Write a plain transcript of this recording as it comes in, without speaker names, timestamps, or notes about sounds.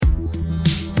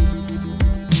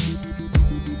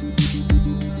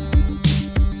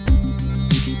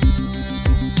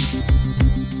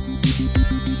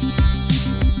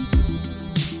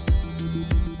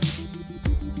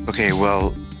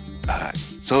Well,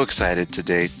 so excited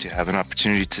today to have an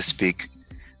opportunity to speak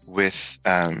with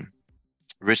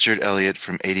Richard Elliott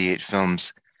from 88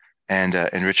 Films. And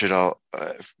Richard,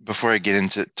 before I get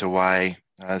into why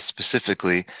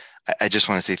specifically, I just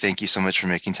want to say thank you so much for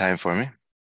making time for me.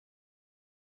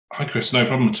 Hi, Chris. No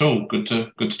problem at all. Good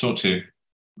to talk to you.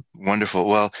 Wonderful.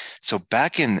 Well, so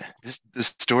back in this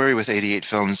story with 88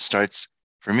 Films starts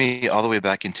for me all the way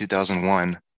back in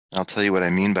 2001. And I'll tell you what I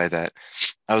mean by that.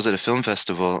 I was at a film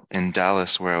festival in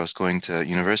Dallas where I was going to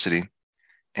university,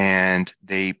 and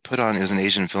they put on, it was an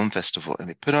Asian film festival, and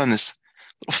they put on this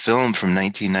little film from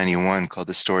 1991 called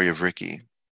The Story of Ricky.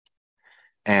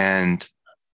 And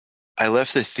I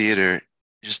left the theater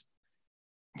just,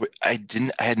 I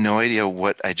had no idea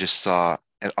what I just saw.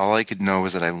 And all I could know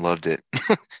was that I loved it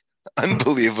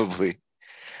unbelievably.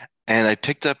 And I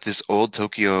picked up this old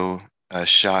Tokyo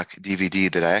Shock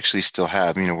DVD that I actually still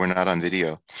have. We're not on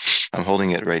video. I'm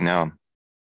holding it right now,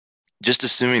 just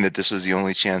assuming that this was the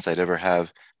only chance I'd ever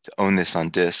have to own this on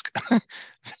disc.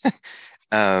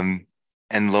 um,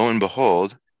 and lo and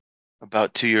behold,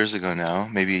 about 2 years ago now,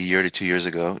 maybe a year to 2 years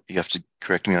ago, you have to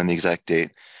correct me on the exact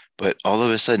date, but all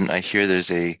of a sudden I hear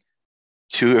there's a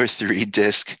 2 or 3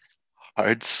 disc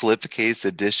hard slipcase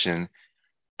edition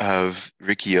of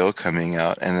Riki-Oh coming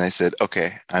out. And I said,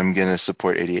 okay, I'm going to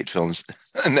support 88 Films.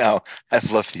 Now, I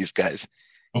love these guys.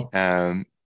 Um,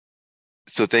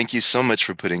 so thank you so much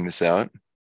for putting this out.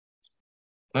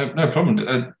 No problem.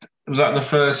 Was that the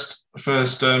first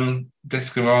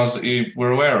disc of ours that you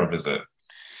were aware of? Is it?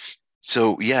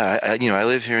 So yeah, I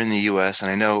live here in the US,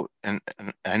 and and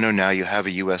I know now you have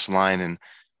a US line, and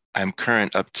I'm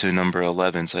current up to number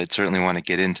 11, so I'd certainly want to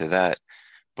get into that.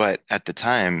 But at the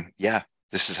time, yeah,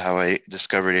 this is how I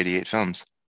discovered 88 Films.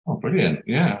 Oh, brilliant!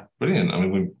 Yeah, brilliant. I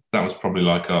mean, that was probably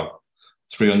like our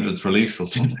 300th release or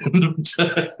something.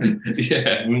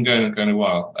 Yeah, we've been going a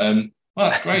while. Well,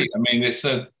 that's great. I mean, it's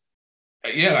a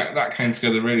yeah, that came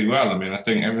together really well. I mean, I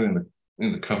think everything,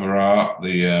 the cover art,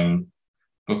 the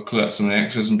booklet, some of the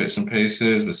extras and bits and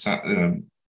pieces,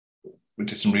 we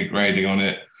did some regrading on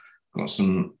it, got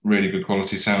some really good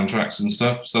quality soundtracks and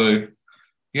stuff. So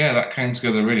yeah, that came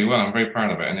together really well. I'm very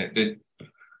proud of it, and it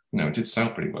did sell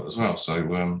pretty well as well. So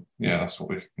yeah, that's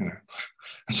what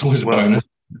that's always a Well, bonus.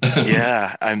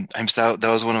 yeah, I'm so that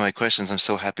was one of my questions. I'm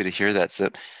so happy to hear that. So,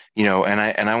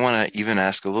 and I want to even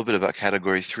ask a little bit about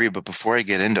category three, but before I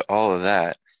get into all of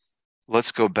that,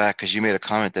 let's go back because you made a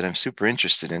comment that I'm super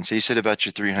interested in. So you said about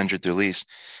your 300th release.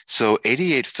 So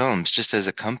 88 Films, just as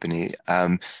a company,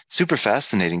 super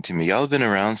fascinating to me. Y'all have been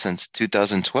around since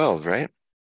 2012, right?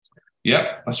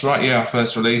 Yep, that's right. Yeah, our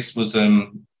first release was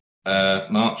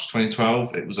March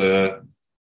 2012. It was a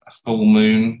full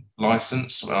moon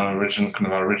license. Our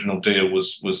original deal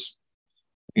was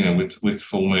with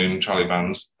Full Moon Charlie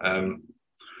Band, and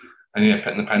yeah,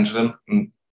 Pet and the Pendulum,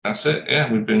 and that's it.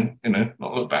 Yeah, we've been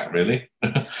not looked back really.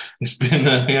 It's been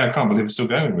yeah, I can't believe it's still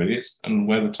going really. It's and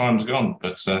where the time's gone,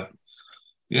 but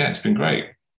yeah, it's been great.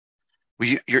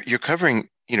 Well, you're covering,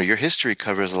 your history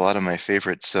covers a lot of my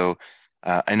favorites. So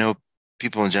I know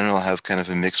people in general have kind of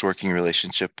a mixed working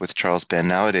relationship with Charles Band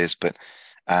nowadays,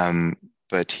 um,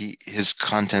 but his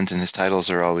content and his titles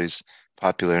are always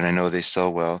popular, and I know they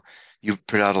sell well. You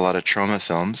put out a lot of trauma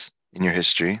films in your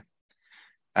history,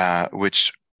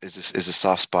 which is a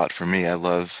soft spot for me. I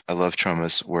love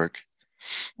Trauma's work.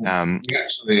 Um,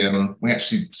 We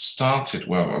actually started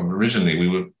well.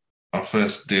 Originally, our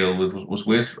first deal was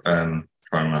with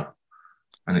Chroma,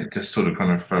 and it just sort of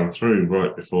kind of fell through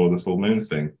right before the Full Moon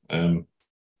thing.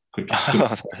 Could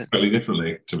totally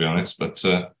differently, to be honest, but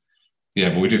yeah,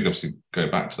 but we did obviously go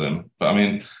back to them. But I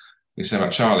mean, you say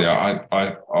about Charlie,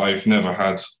 I've never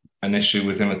had an issue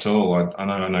with him at all.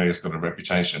 I know he's got a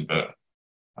reputation, but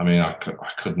I mean, I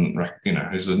couldn't,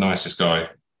 he's the nicest guy.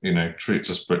 Treated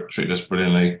us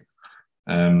brilliantly,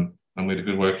 and we had a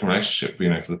good working relationship.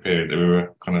 For the period that we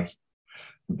were kind of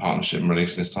in partnership and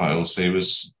releasing his titles. So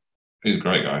he's a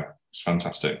great guy. He's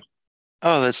fantastic.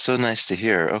 oh, that's so nice to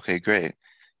hear. Okay, great.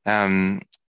 Um,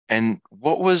 and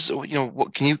what was,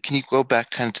 what can you go back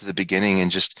kind of to the beginning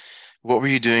and just what were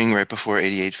you doing right before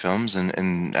 88 Films,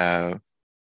 and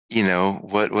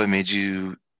what made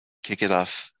you kick it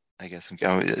off? I guess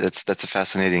that's a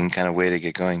fascinating kind of way to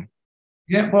get going.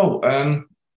 Yeah, well, I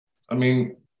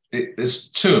mean, there's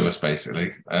two of us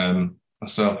basically,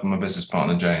 myself and my business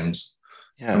partner James,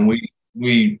 and Yeah.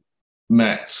 we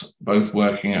met both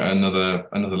working at another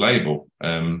label.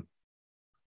 And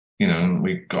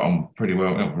we got on pretty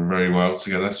well, very well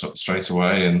together sort of straight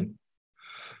away, and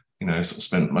sort of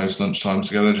spent most lunchtime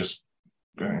together, just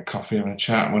going coffee, having a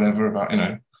chat, whatever about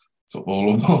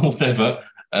football or whatever.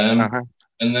 Um, Uh-huh.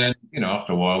 And then,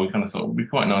 after a while, we kind of thought it would be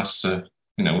quite nice to,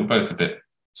 we're both a bit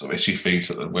sort of itchy feet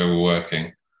where we're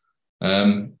working.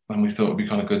 And we thought it'd be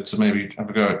kind of good to maybe have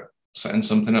a go at setting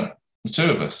something up, the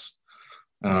two of us.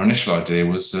 And our initial idea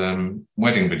was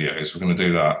wedding videos. We're going to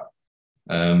do that.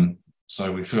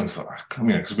 So we thought,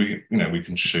 because we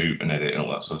can shoot and edit and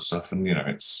all that sort of stuff, and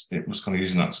it was kind of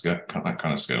using that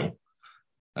kind of skill.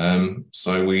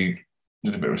 So we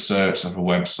did a bit of research, have a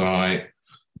website,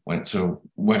 went to a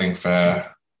wedding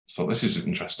fair. Thought this is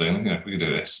interesting. We could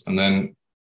do this, and then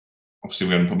obviously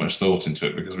we hadn't put much thought into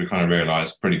it because we kind of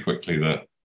realised pretty quickly that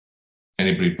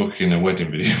anybody booking a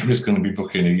wedding video is going to be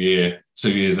booking a year,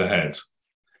 2 years ahead.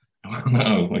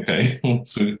 Oh, okay.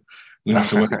 So we have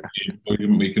to wait before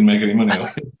we can make any money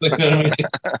off it. So, dropped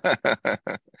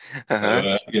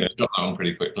that one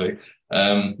pretty quickly.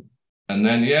 And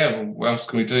then, what else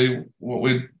can we do? What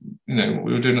we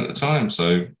were doing at the time.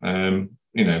 So, and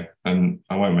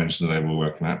I won't mention the label we're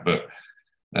working at, but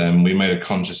we made a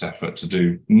conscious effort to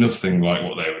do nothing like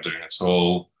what they were doing at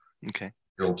all. Okay.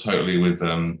 All totally with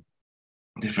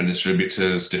different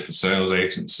distributors, different sales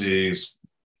agencies,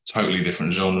 totally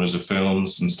different genres of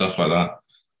films and stuff like that.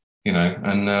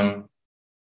 And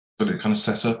but it kind of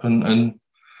set up and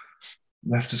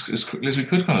left as quickly as we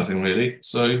could, kind of thing, really.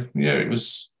 So it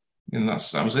was,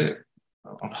 that was it.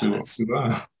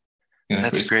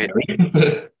 That's great.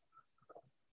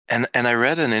 And I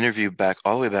read an interview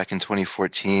all the way back in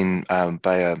 2014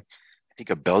 by I think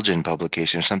a Belgian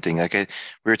publication or something. We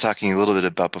were talking a little bit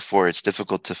about before. It's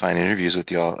difficult to find interviews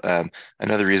with y'all.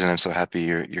 Another reason I'm so happy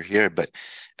you're here. But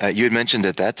you had mentioned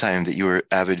at that time that you were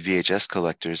avid VHS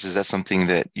collectors. Is that something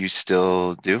that you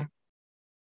still do?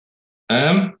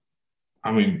 We've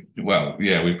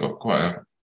got quite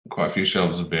a few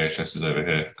shelves of VHSs over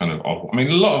here. Kind of odd. A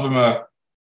lot of them are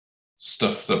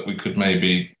stuff that we could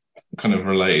maybe kind of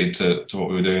related to what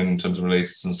we were doing in terms of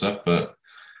releases and stuff, but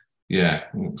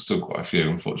still quite a few.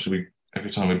 Unfortunately,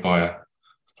 every time we buy a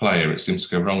player, it seems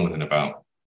to go wrong within about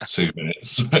 2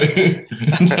 minutes. So I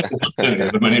don't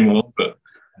have them anymore, but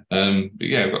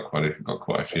we've got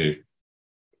quite a few.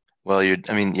 Well,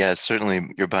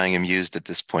 certainly you're buying them used at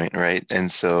this point, right?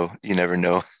 And so you never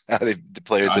know how the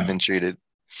players have been treated.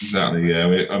 Exactly. Yeah.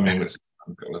 It's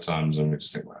a couple of times, and we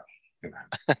just think, well,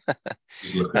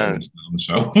 just look at them on the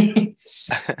shelf.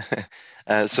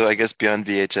 So I guess beyond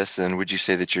VHS, then, would you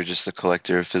say that you're just a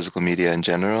collector of physical media in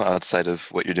general, outside of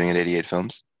what you're doing at 88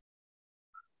 Films?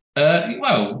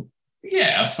 Well,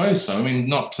 yeah, I suppose so.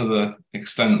 Not to the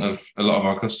extent of a lot of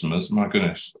our customers. My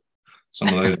goodness, some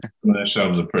of those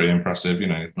shelves are pretty impressive.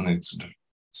 When they sort of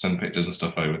send pictures and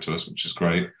stuff over to us, which is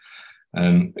great.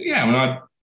 But yeah,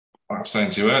 I was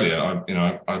saying to you earlier,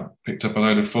 I picked up a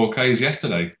load of 4Ks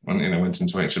yesterday when went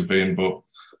into HMV and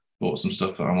bought some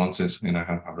stuff that I wanted.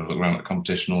 Have a look around at the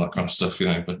competition, all that kind of stuff.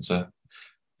 But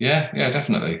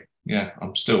definitely. Yeah,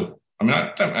 I'm still. I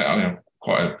have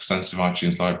quite an extensive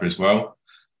iTunes library as well.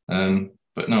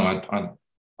 But no,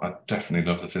 I definitely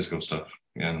love the physical stuff.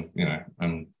 And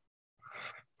and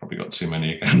probably got too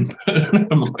many again.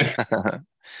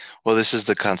 Well, this is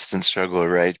the constant struggle,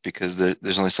 right? Because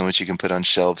there's only so much you can put on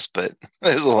shelves, but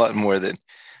there's a lot more that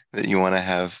you want to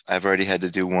have. I've already had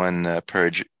to do one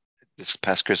purge this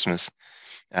past Christmas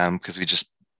because we just,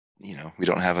 we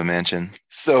don't have a mansion.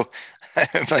 So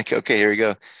I'm like, okay, here we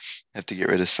go. I have to get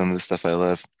rid of some of the stuff I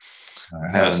love.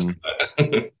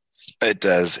 It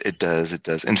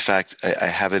does. In fact, I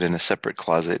have it in a separate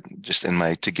closet, just in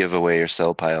my to give away or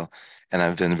sell pile. And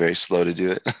I've been very slow to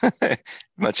do it,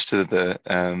 much to the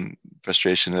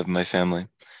frustration of my family.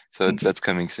 So that's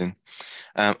coming soon.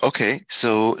 Okay,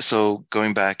 so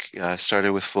going back,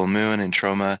 started with Full Moon and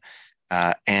Troma,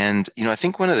 and I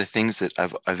think one of the things that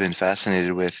I've been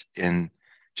fascinated with in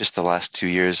just the last 2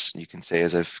 years, you can say,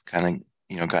 as I've kind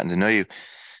of gotten to know you,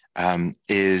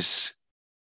 is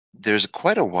there's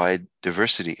quite a wide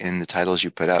diversity in the titles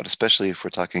you put out, especially if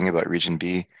we're talking about Region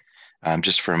B.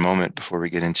 Just for a moment before we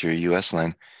get into your US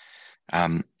line.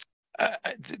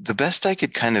 The best I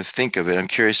could kind of think of it, I'm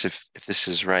curious if this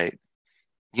is right,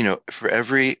 for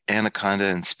every Anaconda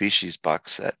and Species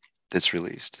box set that's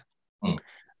released,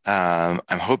 I'm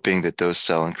hoping that those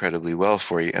sell incredibly well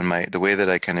for you. And the way that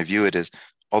I kind of view it is,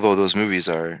 although those movies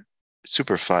are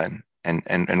super fun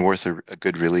and worth a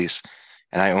good release,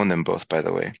 and I own them both, by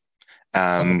the way.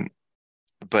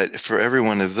 But for every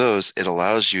one of those, it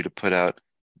allows you to put out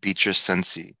Beatrice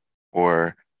Sensi,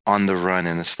 or On the Run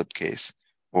in a Slipcase,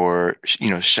 or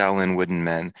Shaolin Wooden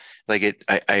Men. Like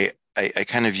I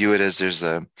kind of view it as there's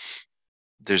the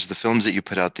films that you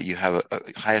put out that you have a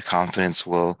high confidence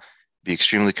will be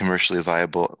extremely commercially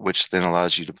viable, which then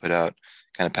allows you to put out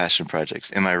kind of passion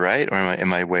projects. Am I right, or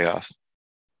am I way off?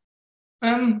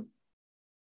 Um,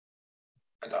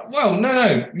 well,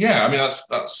 no, yeah. I mean,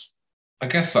 that's. I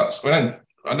guess that's. I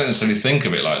don't necessarily think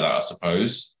of it like that. I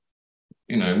suppose.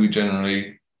 We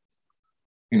generally,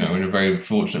 in a very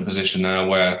fortunate position now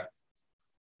where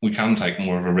we can take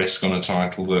more of a risk on a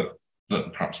title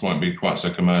that perhaps won't be quite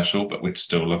so commercial, but we'd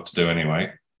still love to do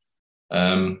anyway.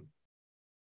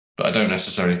 But I don't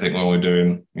necessarily think, well,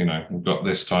 we've got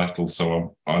this title,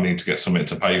 so I need to get something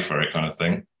to pay for it, kind of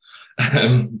thing.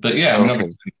 But yeah, I mean, Okay.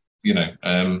 obviously,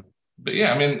 but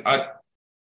yeah, I mean, I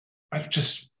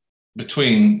just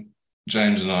between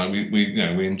James and I,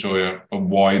 we enjoy a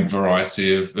wide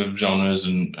variety of genres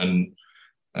and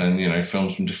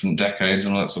films from different decades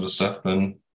and all that sort of stuff.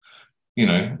 And you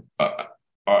know,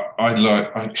 I'd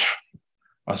like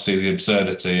I see the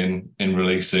absurdity in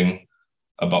releasing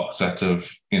a box set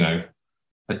of a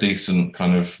decent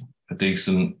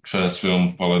first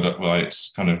film followed up by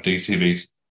its kind of DTV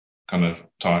kind of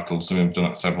titles. I mean, we've done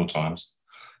that several times.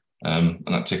 And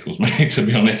that tickles me, to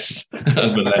be honest. But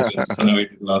then, I know we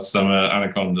did last summer,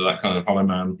 Anaconda, that kind of Hollow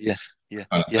Man Yeah, yeah,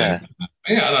 kind of yeah. thing.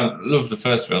 Yeah, and I love the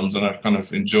first films, and I kind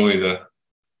of enjoy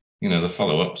the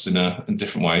follow-ups in a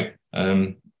different way.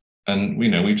 And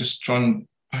we just try and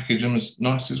package them as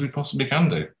nice as we possibly can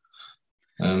do.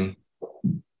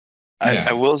 I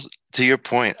Yeah, will, to your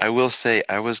point, I will say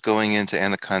I was going into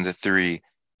Anaconda 3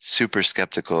 super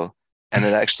skeptical, and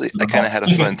I kind of had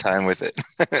a fun time with it.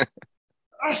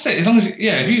 that's it. As long as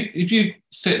if you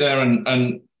sit there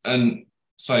and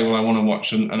say, well, I want to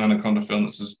watch an Anaconda film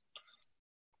that's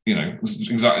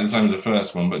exactly the same as the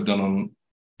first one, but done on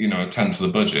a tenth of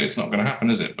the budget, it's not going to happen,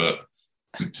 is it? But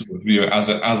to view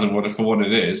it for what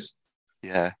it is.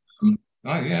 Yeah.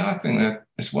 Yeah, I think that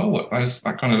it's well worth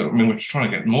that kind of. I mean, we're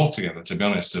trying to get more together, to be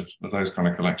honest, of those kind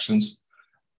of collections.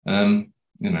 I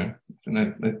think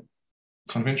they're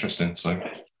kind of interesting. So,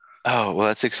 Oh, well,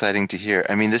 that's exciting to hear.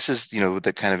 I mean, this is,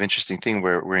 the kind of interesting thing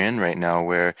where we're in right now,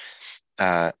 where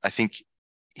I think,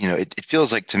 it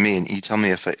feels like to me, and you tell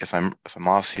me if I'm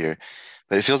off here,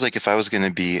 but it feels like if I was going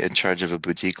to be in charge of a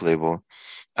boutique label,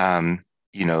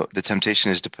 the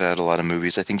temptation is to put out a lot of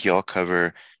movies. I think you all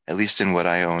cover, at least in what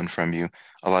I own from you,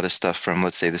 a lot of stuff from,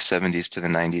 let's say, the 70s to the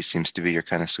 90s seems to be your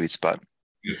kind of sweet spot.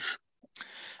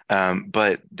 yeah.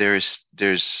 But there's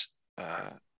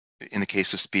in the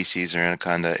case of Species or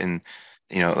Anaconda, and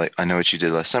like I know what you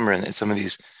did last summer, and some of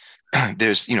these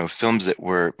there's films that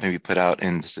were maybe put out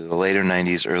in the later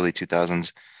 90s, early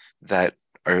 2000s that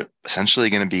are essentially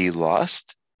going to be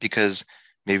lost because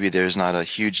maybe there's not a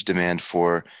huge demand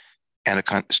for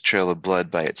Anaconda's Trail of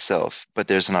Blood by itself, but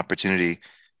there's an opportunity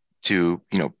to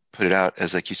put it out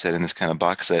as, like you said, in this kind of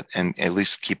box set and at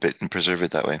least keep it and preserve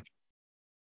it that way.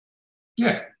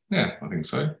 Yeah, yeah, I think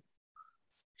so.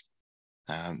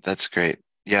 That's great.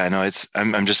 Yeah, no,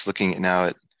 I'm just looking at now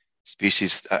at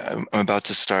Species. I'm about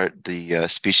to start the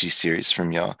Species series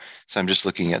from y'all, so I'm just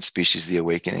looking at Species: The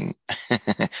Awakening,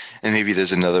 and maybe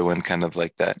there's another one kind of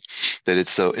like that. That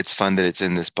it's fun that it's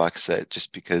in this box set,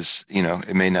 just because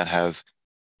it may not have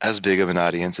as big of an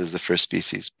audience as the first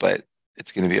Species, but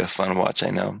it's going to be a fun watch,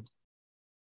 I know.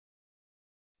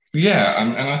 Yeah,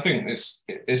 and I think it's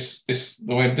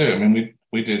the way to do it. I mean,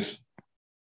 we did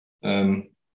um,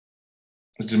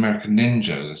 American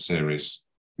Ninja as a series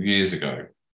years ago,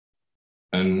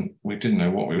 and we didn't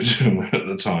know what we were doing at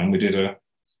the time. We did a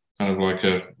kind of like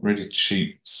a really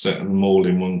cheap set of them all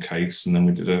in one case, and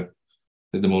then did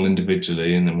them all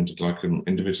individually, and then we did like them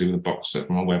individually with a box set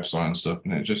from our website and stuff,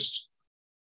 and it just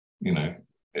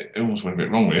it almost went a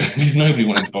bit wrong with it. Nobody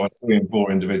wanted to buy 3 and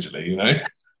 4 individually.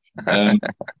 Um,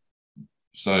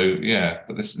 so yeah,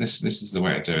 but this is the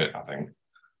way to do it, I think.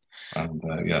 And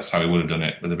yeah, that's how we would have done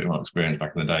it with a bit more experience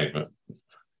back in the day. But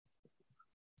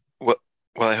Well,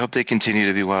 well, I hope they continue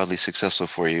to be wildly successful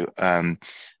for you.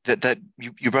 That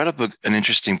you brought up an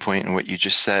interesting point in what you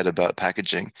just said about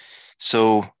packaging.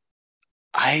 So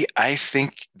I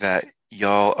think that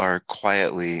y'all are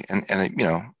quietly, and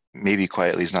maybe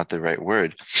quietly is not the right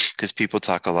word, because people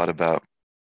talk a lot about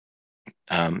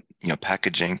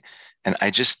packaging, and I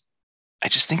just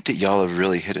think that y'all have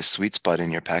really hit a sweet spot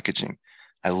in your packaging.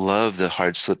 I love the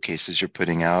hard slipcases you're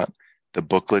putting out, the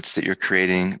booklets that you're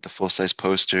creating, the full-size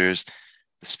posters,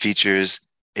 the features.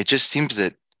 It just seems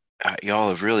that y'all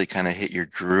have really kind of hit your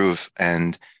groove,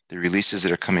 and the releases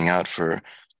that are coming out for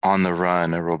On the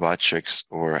Run or Robotrix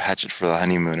or Hatchet for the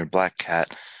Honeymoon or Black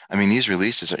Cat. I mean, these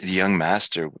releases are The Young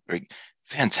Master, like,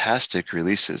 fantastic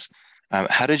releases.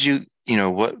 How did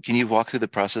what can you walk through the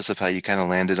process of how you kind of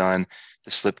landed on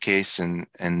the slipcase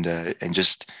and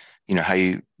just how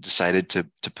you decided to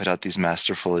put out these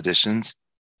masterful editions?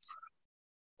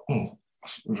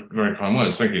 very kind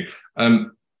words, thank you.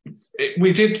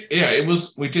 We did, yeah.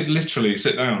 We did literally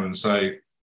sit down and say,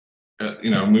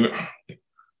 and we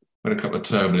had a couple of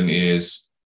turbulent years,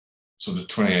 sort of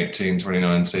 2018,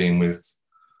 2019, with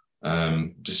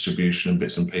distribution and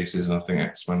bits and pieces. And I think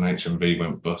X-Men HMV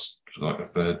went bust for like the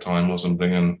third time or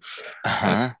something, and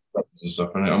Uh-huh.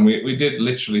 stuff. And we did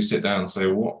literally sit down and say,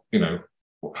 what can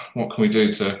we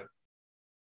do to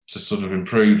sort of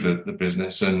improve the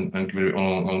business and give it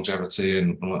all longevity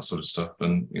and all that sort of stuff.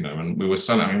 And and we were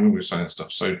selling. I mean, we were selling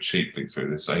stuff so cheaply through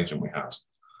this agent we had.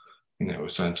 We were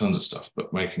selling tons of stuff,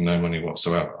 but making no money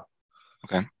whatsoever.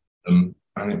 Okay. And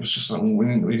it was just like, well,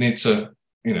 we need to,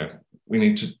 we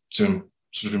need to sort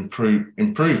of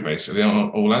improve basically on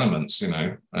all elements. We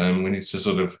need to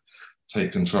sort of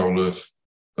take control of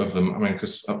them. I mean,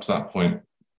 because up to that point,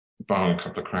 barring a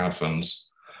couple of crowd funds,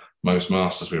 most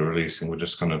masters we were releasing were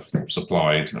just kind of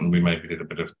supplied, and we maybe did a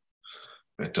bit of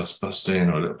dust busting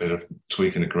or a little bit of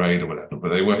tweaking the grade or whatever. But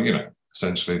they were,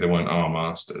 essentially they weren't our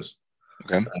masters.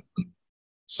 Okay.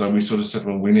 So we sort of said,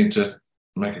 well, we need to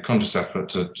make a conscious effort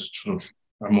to just sort of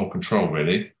have more control,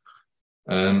 really,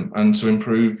 and to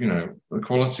improve, the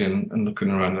quality and looking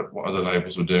around at what other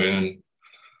labels were doing and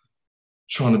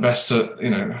trying the best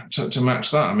to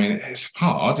match that. I mean, it's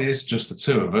hard. It's just the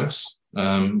two of us.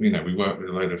 We work with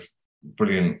a load of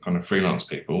brilliant kind of freelance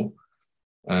people,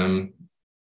 but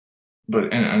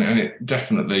and it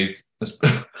definitely has,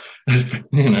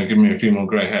 given me a few more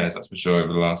grey hairs, that's for sure,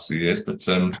 over the last few years. But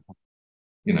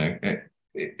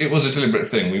it was a deliberate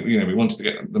thing. We wanted to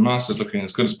get the masters looking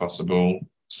as good as possible,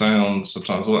 sound,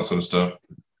 subtitles, all that sort of stuff,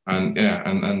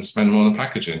 and spend more on the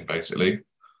packaging, basically,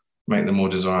 make them more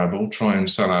desirable, try and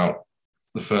sell out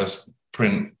the first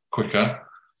print quicker,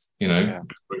 before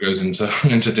it goes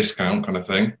into discount kind of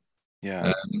thing.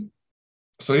 Yeah.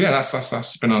 So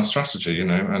that's been our strategy,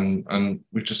 and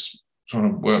we're just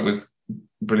trying to work with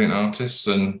brilliant artists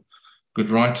and good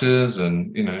writers,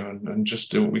 and and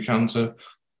just do what we can to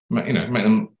make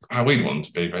them how we'd want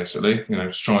to be, basically.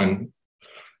 Just try and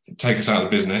take us out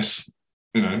of the business,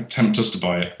 tempt us to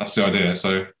buy it. That's the idea.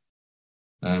 So,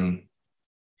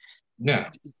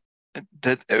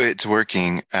 that it's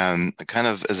working. Kind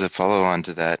of as a follow-on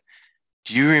to that,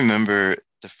 do you remember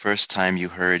the first time you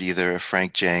heard either a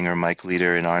Frank Jang or Mike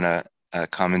Leader and Arna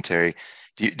commentary?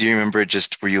 Do you remember,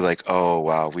 just were you like, oh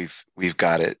wow, we've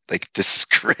got it, like this is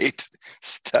great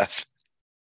stuff?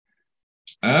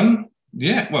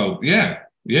 Yeah. Well, yeah.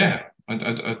 I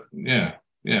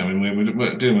mean, we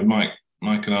were dealing with Mike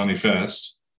and Arnie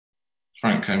first.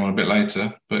 Frank came on a bit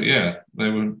later, but yeah,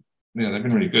 they've been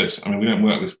really good. I mean, we don't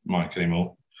work with Mike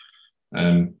anymore,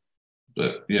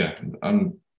 but yeah,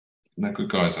 they're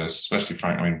good guys, especially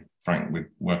Frank. I mean, Frank,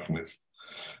 we're working with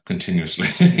continuously.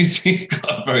 he's got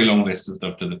a very long list of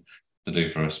stuff to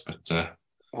do for us. But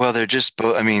well, they're just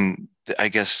both. I mean, I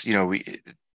guess we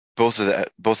both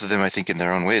of them, I think, in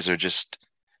their own ways, are just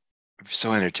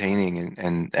so entertaining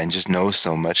and just know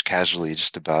so much casually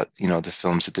just about the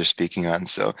films that they're speaking on.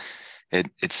 So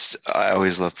it's I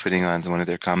always love putting on one of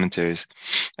their commentaries.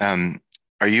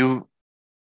 Are you?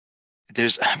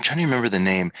 I'm trying to remember the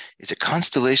name. Is it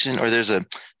Constellation, or there's a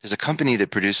company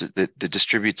that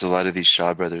distributes a lot of these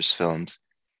Shaw Brothers films?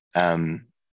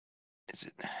 Is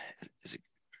it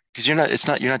because you're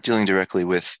not dealing directly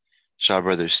with Shaw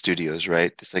Brothers Studios,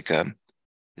 right? It's like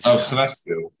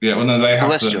Celestial. Yeah, well, no, they have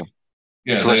Celestial.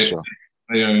 Celestial.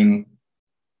 They own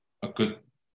a good.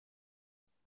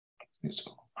 I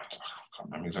can't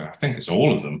remember exactly. I think it's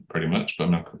all of them, pretty much,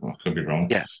 but I could be wrong.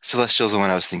 Yeah, Celestial's the one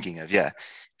I was thinking of. Yeah,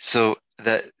 so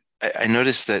that I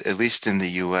noticed that, at least in the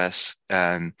U.S.,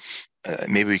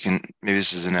 maybe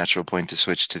this is a natural point to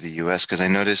switch to the U.S., because I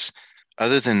noticed,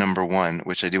 other than number one,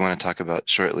 which I do want to talk about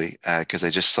shortly, because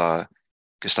I just saw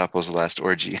Gestapo's Last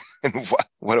Orgy, and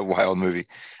what a wild movie.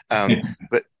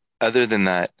 But other than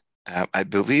that, I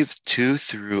believe 2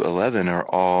 through 11 are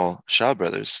all Shaw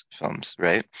Brothers films,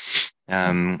 right?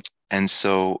 And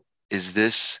so is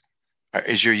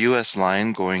your US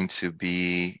line going to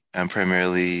be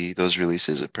primarily those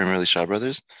releases, primarily Shaw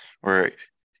Brothers? Or,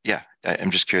 yeah,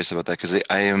 I'm just curious about that, because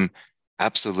I am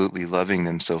absolutely loving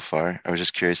them so far. I was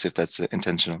just curious if that's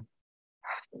intentional.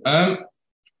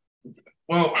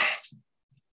 Well,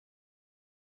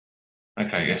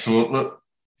 okay, yeah. So look,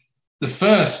 the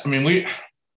first, I mean,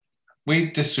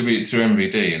 we distribute through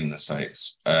MVD in the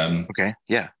States. Okay,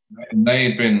 yeah. And they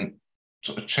had been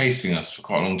sort of chasing us for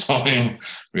quite a long time,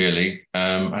 really.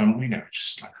 And we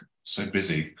just like so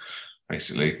busy,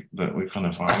 basically, that we kind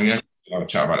of we had to have a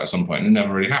chat about it at some point, and it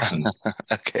never really happened.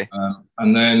 Okay.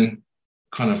 And then,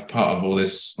 kind of part of all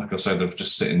this, like I said, of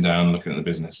just sitting down, looking at the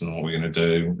business and what we're going to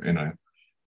do,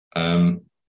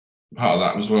 part of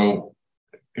that was, well,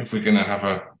 if we're going to have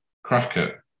a crack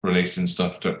at releasing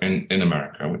stuff in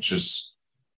America, which is,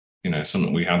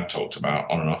 something we had talked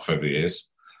about on and off over the years,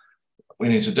 we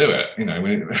need to do it. We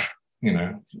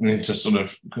need to sort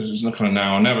of, because it's not kind of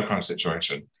now or never kind of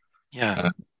situation. Yeah.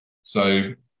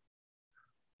 So,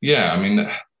 yeah, I mean,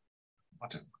 I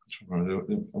don't remember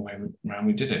the way around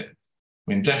we did it. I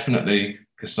mean, definitely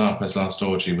Gestapo's Last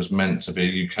Orgy was meant to be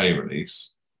a UK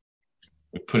release.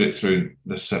 We put it through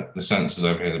the censors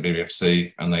over here, the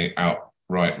BBFC, and they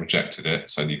outright rejected it.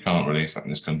 Said you can't release that in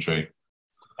this country.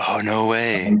 Oh, no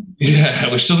way. Yeah,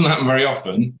 which doesn't happen very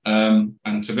often.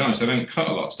 And to be honest, they don't cut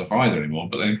a lot of stuff either anymore,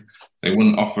 but they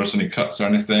wouldn't offer us any cuts or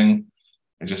anything.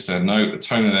 They just said, no, the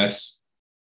tone of this,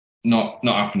 not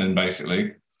happening,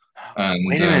 basically. And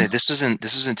wait a minute, this was in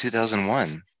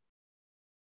 2001.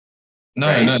 No,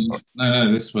 right?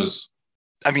 no, this was.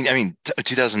 I mean,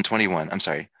 2021. I'm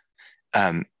sorry.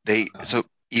 So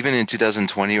even in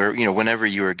 2020, or whenever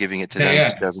you were giving it to them,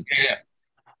 2000. Yeah.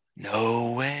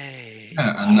 No way.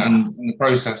 Yeah, and the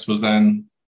process was then,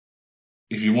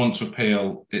 if you want to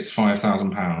appeal, it's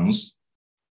 £5,000.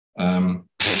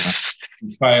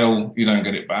 You fail, you don't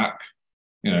get it back.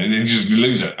 You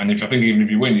lose it. And even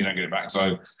if you win, you don't get it back.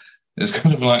 So it's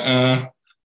kind of like,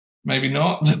 maybe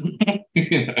not. I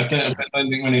don't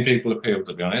think many people appeal,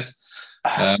 to be honest.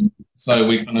 So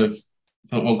we kind of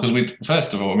thought, well, because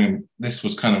first of all, I mean, this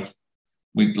was kind of,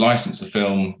 we'd licensed the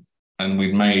film and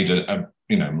we'd made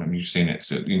you've seen it,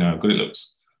 so how good it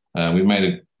looks. We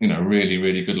made a really,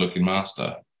 really good looking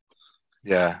master.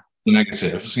 Yeah. The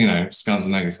negative, scans the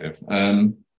negative.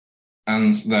 And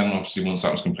then obviously once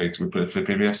that was completed, we put it for the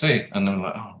BBFC, and then we're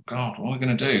like, oh God, what are we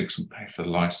going to do? Because we pay for the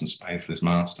license, pay for this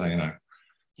master,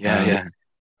 Yeah.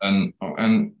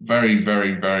 And very,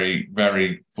 very, very,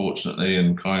 very fortunately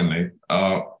and kindly,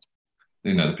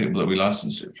 the people that we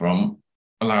licensed it from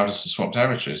allowed us to swap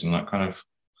territories, and that kind of,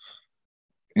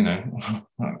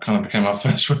 that kind of became our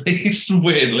first release.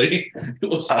 Weirdly, it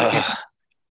was.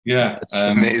 Yeah, that's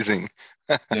amazing.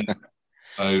 Yeah.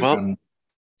 So, well,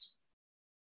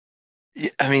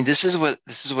 I mean, this is what,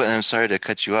 and I'm sorry to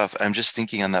cut you off. I'm just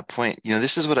thinking on that point.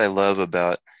 This is what I love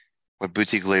about what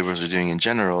boutique labels are doing in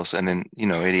general. And then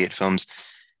 88 Films.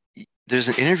 There's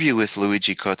an interview with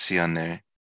Luigi Cozzi on there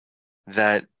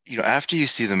that after you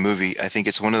see the movie, I think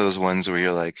it's one of those ones where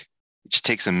you're like, it just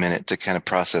takes a minute to kind of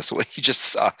process what you just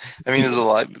saw. I mean, there's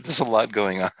a lot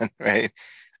going on, right?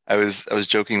 I was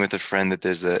joking with a friend that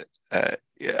there's I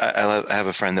have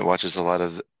a friend that watches a lot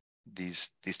of these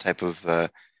type of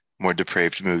more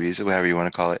depraved movies, or whatever you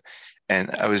want to call it. And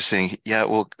I was saying, yeah,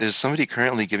 well, there's somebody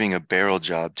currently giving a barrel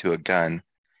job to a gun,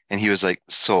 and he was like,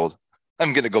 sold.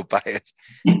 I'm gonna go buy it.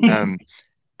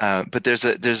 But there's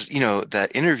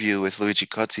that interview with Luigi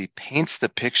Cozzi paints the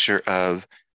picture of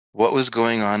what was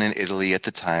going on in Italy at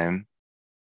the time,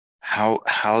 how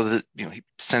the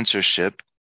censorship,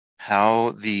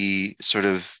 how the sort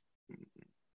of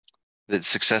the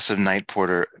success of Night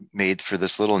Porter made for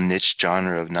this little niche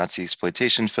genre of Nazi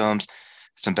exploitation films,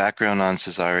 some background on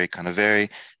Cesare Canaveri,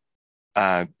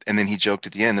 and then he joked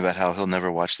at the end about how he'll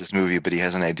never watch this movie, but he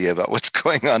has an idea about what's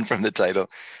going on from the title.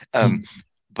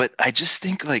 But I just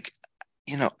think, like,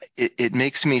 it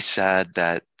makes me sad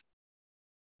that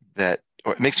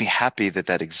or it makes me happy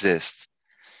that exists,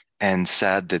 and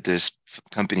sad that there's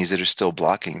companies that are still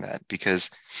blocking that, because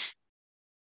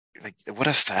like, what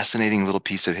a fascinating little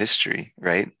piece of history,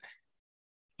 right?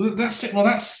 That's it. Well,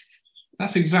 that's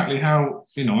exactly how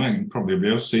I think probably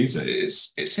everybody else sees it.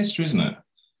 It's history, isn't it?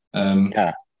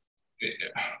 Yeah.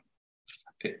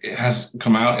 It has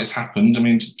come out. It's happened. I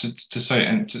mean, to say it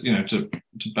and to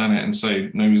ban it and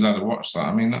say nobody's allowed to watch that.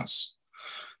 I mean, that's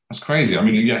crazy. I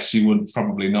mean, yes, you would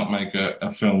probably not make a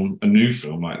new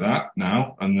film like that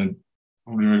now, and then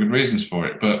probably very good reasons for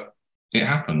it. But it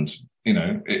happened.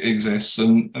 It exists,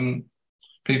 and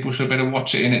people should be able to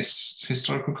watch it in its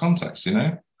historical context.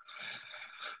 Yeah.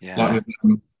 Like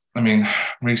I mean,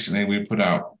 recently we put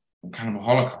out kind of a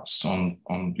Holocaust on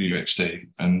UHD,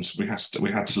 and we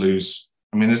had to lose.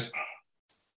 I mean,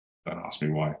 don't ask me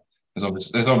why.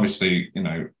 There's obviously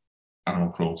animal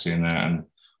cruelty in there, and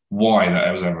why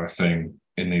that was ever a thing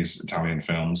in these Italian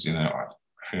films, who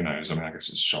knows? I mean, I guess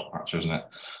it's a shock factor, isn't it?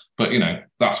 But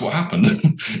that's what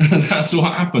happened. That's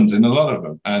what happened in a lot of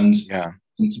them. And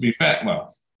to be fair,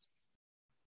 well,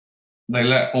 they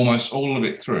let almost all of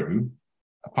it through,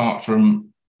 apart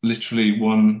from literally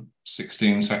one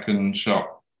 16-second shot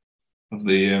of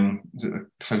the is it the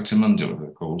coatimundi, what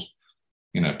they're called?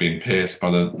 Being pierced by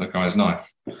the guy's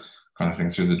knife, kind of thing,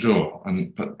 through the jaw.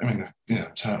 But I mean, the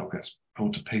turtle gets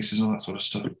pulled to pieces and all that sort of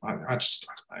stuff. I don't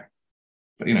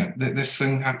know. But this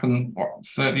thing happened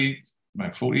 30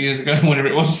 like 40 years ago, whatever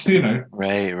it was, you know,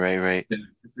 Right, right, right.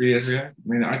 3 years ago. I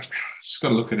mean, I just got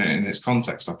to look at it in its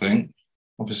context, I think.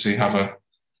 Obviously, have a,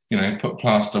 you know, put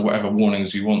plaster whatever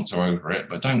warnings you want to over it,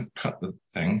 but don't cut the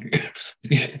thing.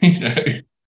 You know.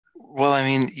 Well, I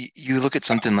mean, you look at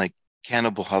something like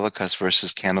Cannibal Holocaust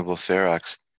versus Cannibal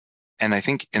Ferox, and I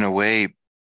think in a way,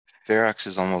 Ferox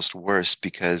is almost worse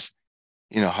because,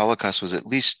 Holocaust was at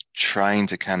least trying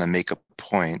to kind of make a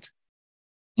point,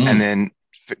 and Mm. then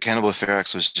Cannibal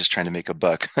Ferox was just trying to make a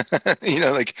buck.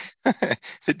 Like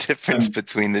the difference And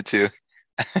between the two.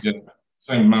 yeah,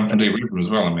 same Man from Deep River as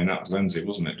well. I mean, that was Lindsay,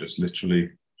 wasn't it? Just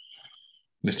literally,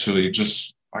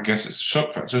 just I guess it's a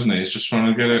shock factor, isn't it? It's just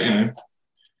trying to get it, you know,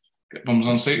 get bums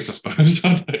on seats, I suppose.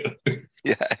 I don't know.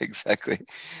 Yeah, exactly.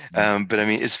 But I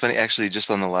mean, it's funny actually.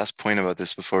 Just on the last point about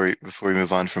this, before we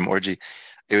move on from Orgy,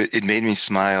 it made me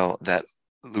smile that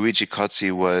Luigi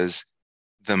Cozzi was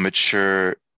the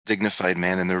mature, dignified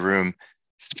man in the room,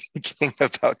 speaking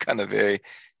about Canaveri,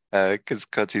 because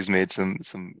Cozzi's made some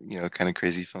kind of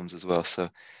crazy films as well. So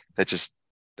that just,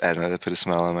 I don't know, that put a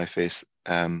smile on my face.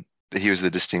 That he was the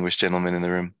distinguished gentleman in the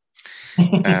room.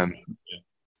 Um,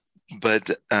 but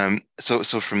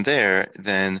from there,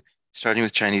 then starting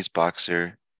with Chinese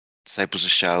Boxer, Disciples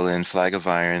of Shaolin, Flag of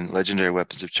Iron, Legendary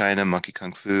Weapons of China, Monkey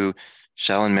Kung Fu,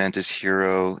 Shaolin Mantis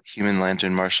Hero, Human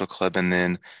Lantern Martial Club, and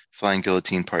then Flying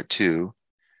Guillotine Part 2.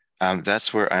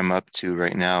 That's where I'm up to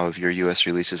right now of your US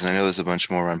releases, and I know there's a bunch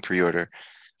more on pre-order.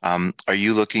 Are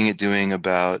you looking at doing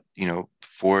about,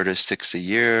 4 to 6 a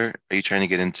year? Are you trying to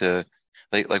get into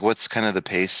like what's kind of the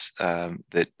pace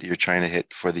that you're trying to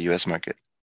hit for the US market?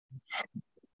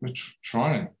 We're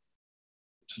trying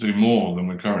to do more than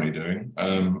we're currently doing.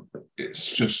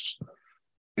 It's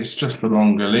just the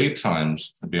longer lead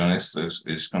times, to be honest,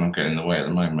 is kind of getting in the way at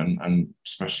the moment, and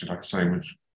especially like I say, with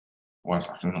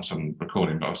I'm not some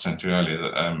recording, but I sent you earlier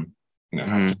that how to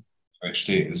Mhm.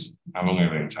 HD is how long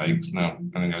everything takes. Now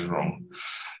anything goes wrong.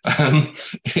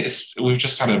 It's we've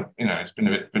just had it's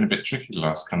been a bit tricky the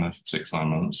last kind of 6-9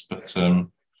 months, but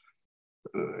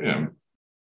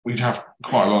we'd have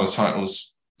quite a lot of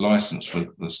titles licensed for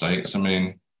the States. I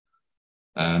mean,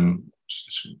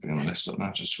 just getting the list up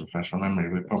now, just to refresh my memory.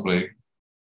 We're probably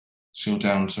still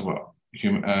down to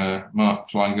Mark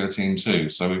Flying Guillotine 2.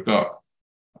 So we've got,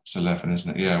 that's 11,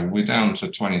 isn't it? Yeah, we're down to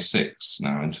 26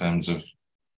 now in terms of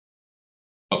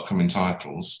upcoming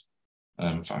titles.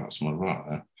 In fact, I've got some more right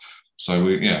there. So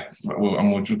we'll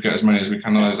get as many as we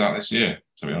can of those out this year,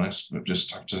 to be honest. We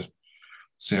just have to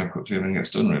see how quickly everything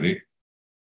gets done, really.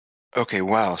 Okay,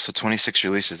 wow. So 26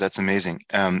 releases, that's amazing.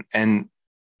 And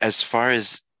as far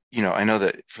as, I know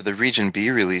that for the Region B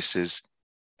releases,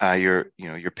 your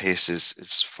pace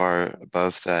is far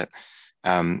above that.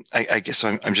 I guess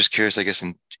so I'm just curious, I guess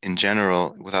in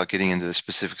general, without getting into the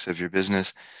specifics of your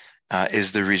business,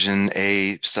 is the Region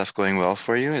A stuff going well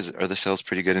for you? Are the sales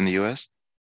pretty good in the US?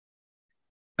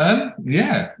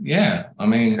 Yeah. I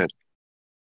mean, Good.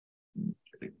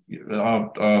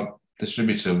 our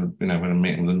distributor, when I'm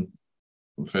meeting with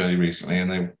them fairly recently,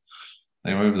 and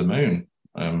they were over the moon.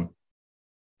 How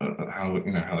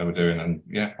how they were doing, and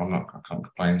yeah, I can't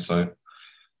complain. So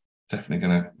definitely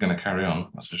gonna carry on.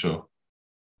 That's for sure.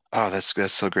 Oh, that's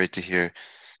so great to hear.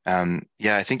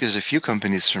 Yeah, I think there's a few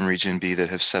companies from Region B that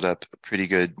have set up a pretty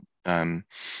good, um,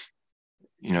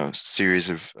 series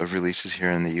of releases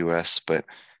here in the US, but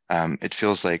it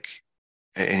feels like,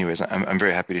 anyways, I'm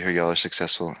very happy to hear y'all are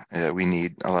successful. We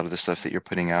need a lot of the stuff that you're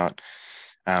putting out.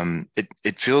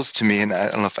 It feels to me, and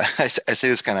I don't know if I say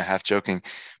this kind of half joking,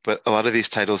 but a lot of these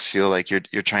titles feel like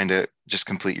you're trying to just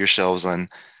complete your shelves on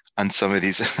some of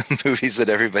these movies that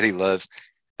everybody loves.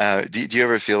 Do you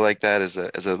ever feel like that as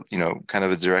a kind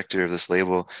of a director of this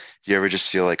label? Do you ever just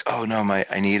feel like, oh no,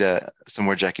 I need some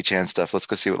more Jackie Chan stuff. Let's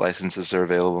go see what licenses are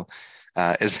available.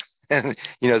 Is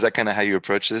is that kind of how you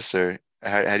approach this, or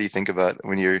how do you think about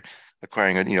when you're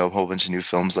acquiring a whole bunch of new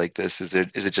films like this? Is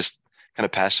it just kind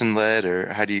of passion led,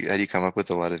 or how do you come up with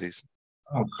a lot of these?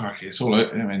 Oh, crikey! It's all.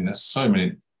 I mean, there's so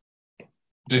many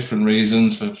different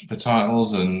reasons for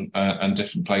titles and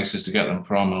different places to get them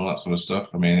from and all that sort of stuff.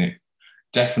 I mean,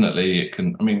 definitely it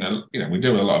can. I mean, we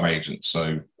deal with a lot of agents,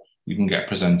 so you can get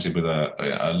presented with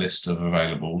a list of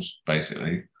availables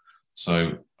basically.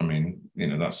 So I mean,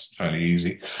 that's fairly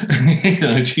easy.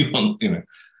 Do you want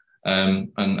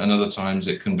and other times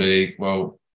it can be,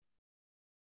 well,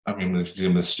 I mean, with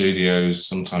dealing with studios,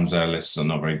 sometimes their lists are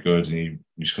not very good, and you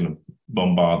just kind of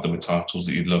bombard them with titles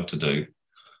that you'd love to do,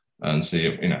 and see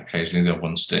if occasionally the other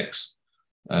one sticks.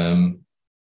 And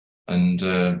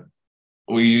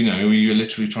or you're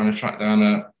literally trying to track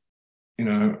down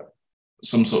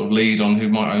some sort of lead on who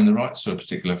might own the rights to a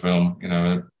particular film.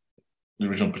 the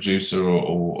original producer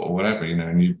or whatever, you know,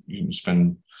 and you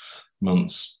spend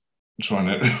months trying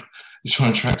to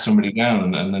trying to track somebody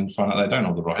down and then find out they don't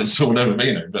have the rights or whatever,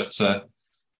 you know. But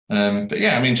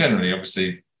yeah, I mean, generally,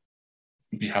 obviously,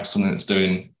 if you have something that's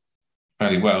doing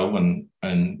fairly well and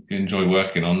you enjoy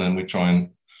working on, then we try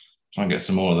and get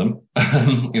some more of them.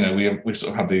 You know, we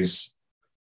sort of have these.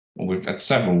 Well, we've had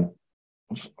several.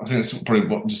 I think it's probably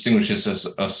what distinguishes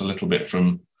us a little bit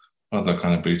from other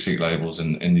kind of boutique labels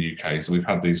in the UK. So we've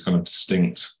had these kind of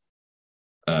distinct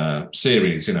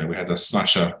series. You know, we had the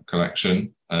Slasher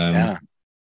collection,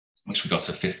 which we got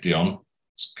to 50 on.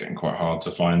 It's getting quite hard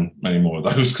to find many more of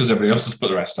those because everybody else has put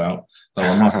the rest out. So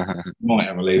I might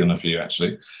have a lead on a few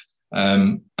actually.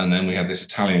 And then we had this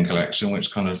Italian collection,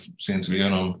 which kind of seems to be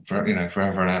going on for, you know,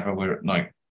 forever and ever. We're at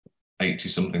like 80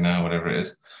 something now, whatever it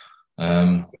is.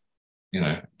 You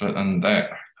know, I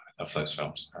love those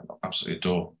films. I absolutely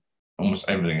adore almost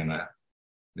everything in there.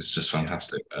 It's just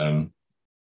fantastic.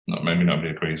 Maybe nobody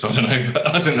agrees, I don't know, but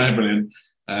I think they're brilliant.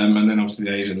 And then obviously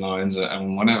the Asian Lions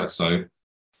and whatever. So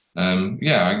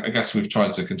I guess we've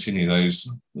tried to continue those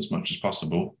as much as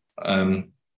possible.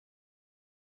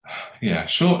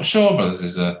 Shaw Brothers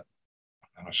is I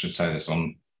should say this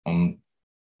on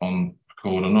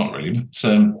record or not really, but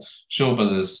Shaw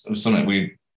Brothers was something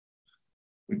we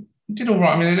did all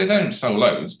right. I mean, they don't sell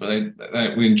loads, but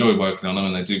we enjoy working on them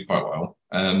and they do quite well.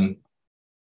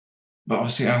 But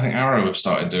obviously, I think Arrow have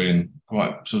started doing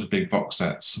quite sort of big box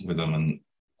sets with them, and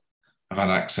have had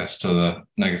access to the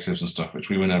negatives and stuff, which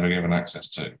we were never given access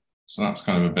to. So that's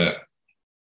kind of a bit,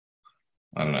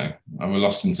 I don't know. We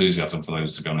lost enthusiasm for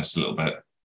those, to be honest, a little bit,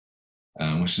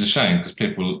 which is a shame because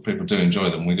people do enjoy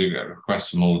them. We do get requests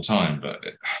from all the time, but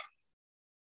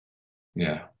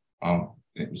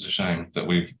it was a shame that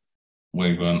we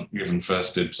weren't given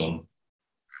first dibs on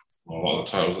a lot of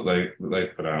the titles that they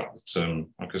put out.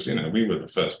 Because you know, we were the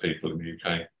first people in the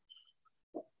UK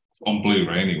on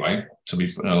Blu-ray anyway to be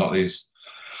putting a lot of these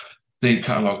deep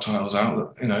catalogue titles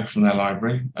out, you know, from their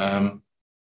library.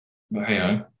 But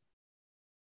hey,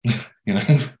 you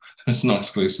know, it's not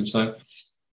exclusive. So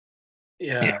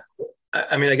yeah.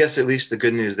 I mean, I guess at least the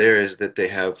good news there is that they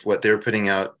have they're putting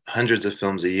out hundreds of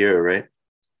films a year, right?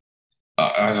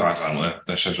 I don't know what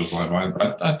their schedule's like.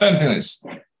 I don't think it's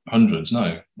hundreds.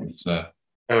 No. It's, oh,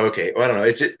 okay. Well, I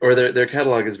don't know. Or their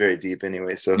catalog is very deep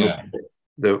anyway. So yeah.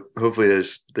 Hopefully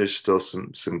there's still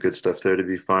some good stuff there to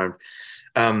be farmed.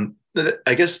 I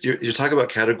guess you're talking about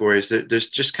categories. There's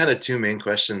just kind of two main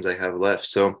questions I have left.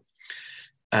 So,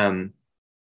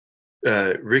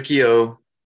 Riki-Oh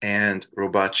and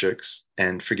Robotrix,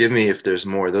 and forgive me if there's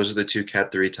more. Those are the two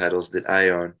Cat 3 titles that I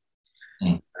own.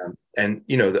 And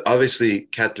you know, obviously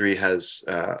Cat 3 has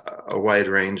a wide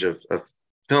range of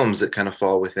films that kind of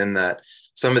fall within that.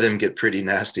 Some of them get pretty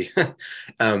nasty.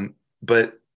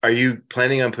 But are you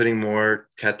planning on putting more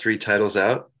Cat 3 titles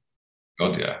out?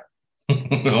 God, yeah.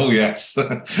 Oh, yes.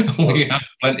 We have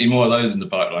plenty more of those in the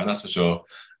pipeline, that's for sure.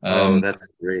 That's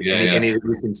great. Yeah, any that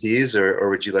you can tease, or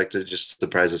would you like to just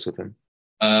surprise us with them?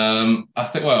 I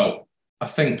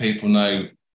think people know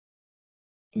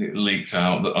it leaked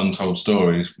out that Untold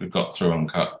Stories we've got through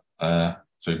Uncut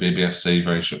through BBFC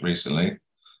very recently.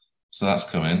 So that's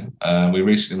coming. We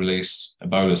recently released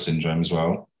Ebola Syndrome as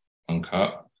well,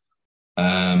 Uncut.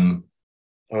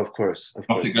 Of course.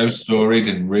 Gothic Ghost Story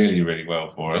did really, really well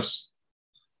for us.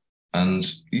 And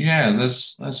yeah,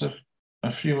 there's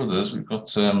a few others. We've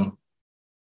got I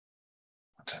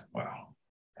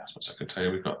suppose I could tell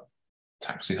you we've got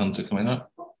Taxi Hunter coming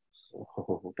up.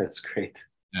 Oh, that's great.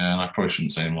 Yeah, and I probably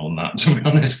shouldn't say more than that, to be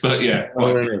honest. But yeah.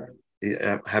 No.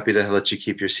 Yeah, I'm happy to let you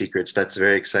keep your secrets. That's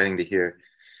very exciting to hear.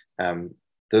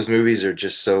 Those movies are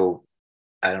just so,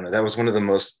 I don't know, that was one of the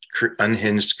most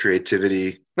unhinged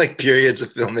creativity periods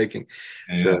of filmmaking.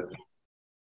 Yeah. So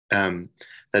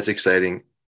that's exciting.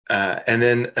 And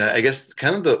then I guess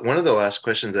kind of one of the last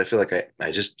questions I feel like I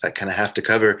kind of have to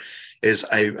cover is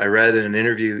I read in an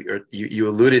interview, or you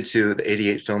alluded to, the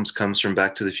 88 films comes from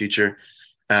Back to the Future.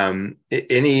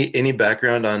 Any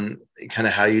background on kind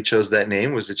of how you chose that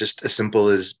name? Was it just as simple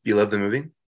as you love the movie?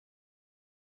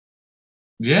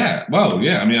 Yeah, well,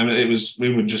 yeah. I mean,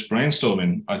 we were just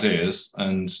brainstorming ideas,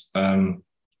 and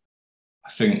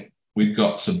I think we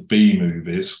got to B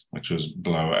Movies, which was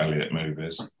Blower Elliott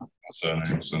Movies,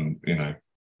 surnames, and you know,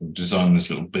 designed this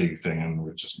little B thing, and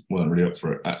we just weren't really up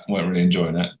for it. Weren't really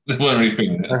enjoying it. weren't really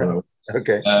feeling it as well.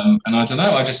 Okay. And I don't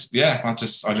know. I just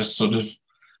sort of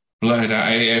blurred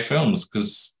out 88 films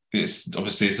because it's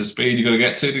obviously it's the speed you got to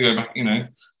get to go back, you know,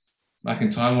 back in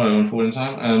time, whatever, forward in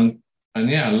time. And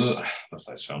yeah, I love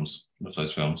those films.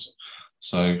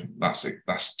 So that's it.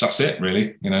 That's it,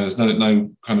 really. You know, there's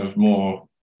no kind of more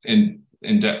in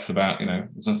depth about. You know,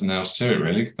 there's nothing else to it,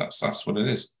 really. That's what it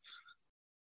is.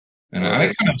 And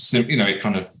it kind of, you know,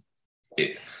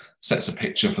 it sets a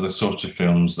picture for the sort of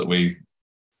films that we,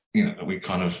 you know,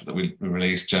 that we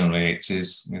release generally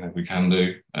 80s. You know, we can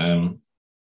do. I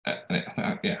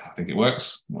think it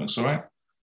works. It works all right.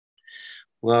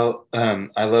 Well,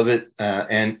 I love it.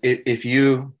 And if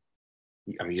you,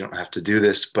 I mean, you don't have to do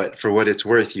this, but for what it's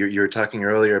worth, you were talking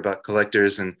earlier about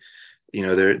collectors and, you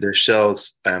know, their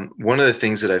shelves. One of the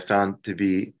things that I found to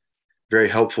be very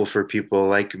helpful for people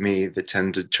like me that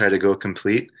tend to try to go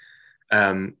complete,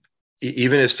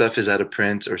 even if stuff is out of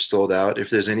print or sold out, if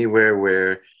there's anywhere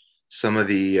where some of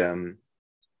the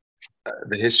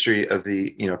history of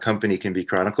the, you know, company can be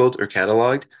chronicled or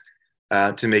cataloged,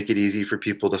 to make it easy for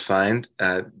people to find.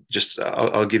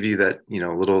 I'll give you that, you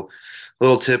know,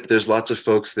 little tip. There's lots of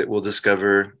folks that will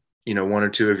discover, you know, one or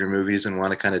two of your movies and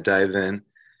want to kind of dive in.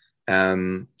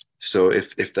 So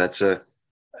if that's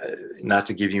not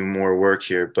to give you more work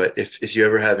here, but if you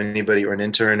ever have anybody or an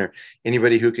intern or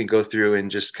anybody who can go through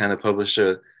and just kind of publish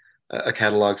a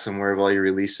catalog somewhere of all your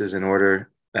releases in order,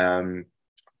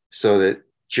 so that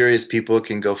curious people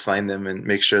can go find them and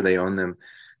make sure they own them.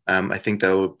 I think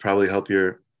that would probably help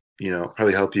you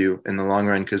in the long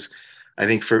run. Because I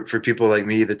think for people like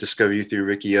me that discover you through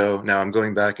Riki-Oh, now I'm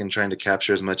going back and trying to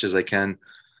capture as much as I can.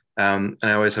 And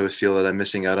I always have a feel that I'm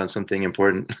missing out on something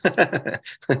important. That's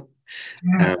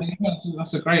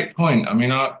a great point. I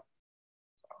mean, our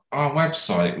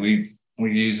website, we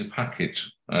use a package,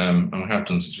 and we have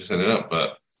done since we set it up.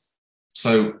 But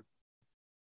so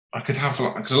I could have,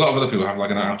 because a lot of other people have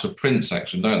like an out of print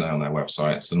section, don't they, on their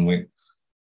websites? And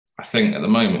I think at the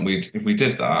moment, if we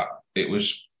did that,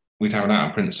 we'd have an out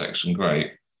of print section,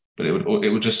 great, but it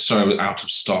would just show out of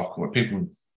stock, where people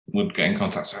would get in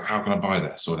contact, say, how can I buy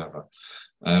this or whatever.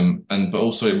 But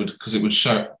also it would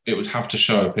have to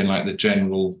show up in like the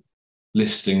general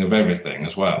listing of everything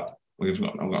as well. I've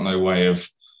got no way of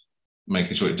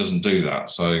making sure it doesn't do that.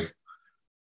 So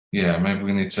yeah, maybe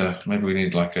we need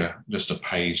like just a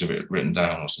page of it written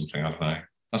down or something. I don't know.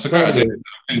 That's a great idea.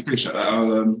 I appreciate that.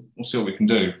 We'll see what we can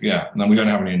do. Yeah, no, we don't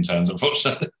have any interns,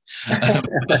 unfortunately.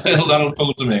 That'll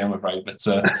come to me, I'm afraid. But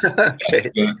okay.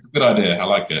 Yeah, it's a good idea. I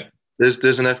like it.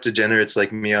 There's enough degenerates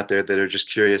like me out there that are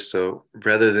just curious. So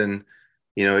rather than,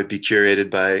 you know, it be curated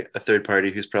by a third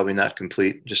party who's probably not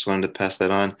complete, just wanted to pass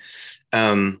that on.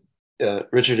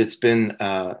 Richard, it's been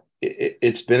a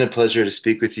pleasure to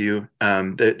speak with you.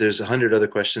 There's 100 other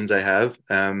questions I have.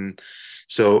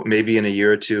 So maybe in a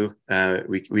year or two,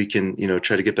 we can, you know,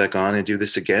 try to get back on and do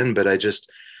this again. But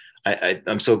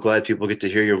I'm so glad people get to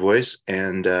hear your voice.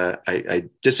 And I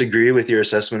disagree with your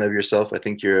assessment of yourself. I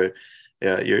think you're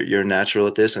natural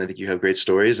at this, and I think you have great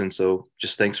stories. And so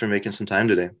just thanks for making some time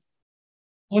today.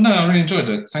 Well, no, I really enjoyed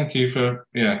it. Thank you for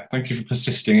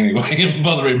persisting anyway and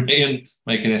bothering me and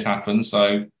making this happen.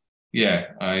 So yeah,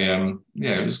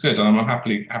 it was good. And I'm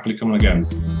happily coming again.